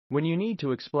When you need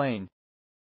to explain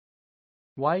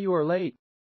why you are late.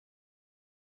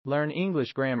 Learn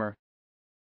English grammar.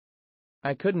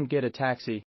 I couldn't get a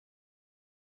taxi.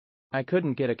 I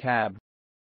couldn't get a cab.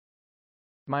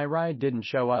 My ride didn't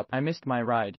show up. I missed my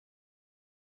ride.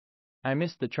 I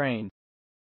missed the train.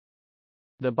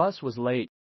 The bus was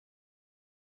late.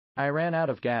 I ran out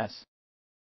of gas.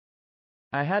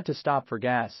 I had to stop for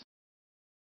gas.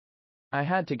 I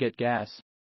had to get gas.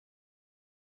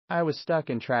 I was stuck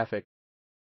in traffic.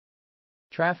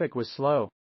 Traffic was slow.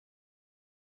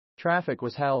 Traffic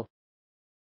was hell.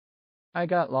 I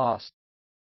got lost.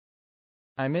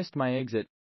 I missed my exit.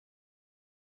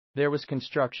 There was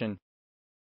construction.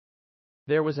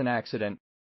 There was an accident.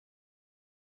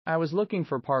 I was looking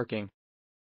for parking.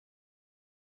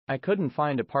 I couldn't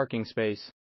find a parking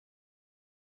space.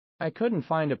 I couldn't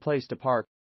find a place to park.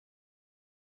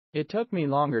 It took me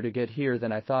longer to get here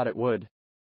than I thought it would.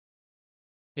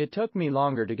 It took me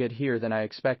longer to get here than I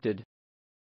expected.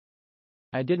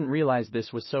 I didn't realize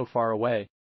this was so far away.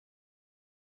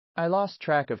 I lost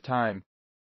track of time.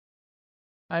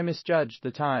 I misjudged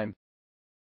the time.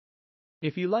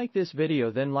 If you like this video,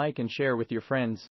 then like and share with your friends.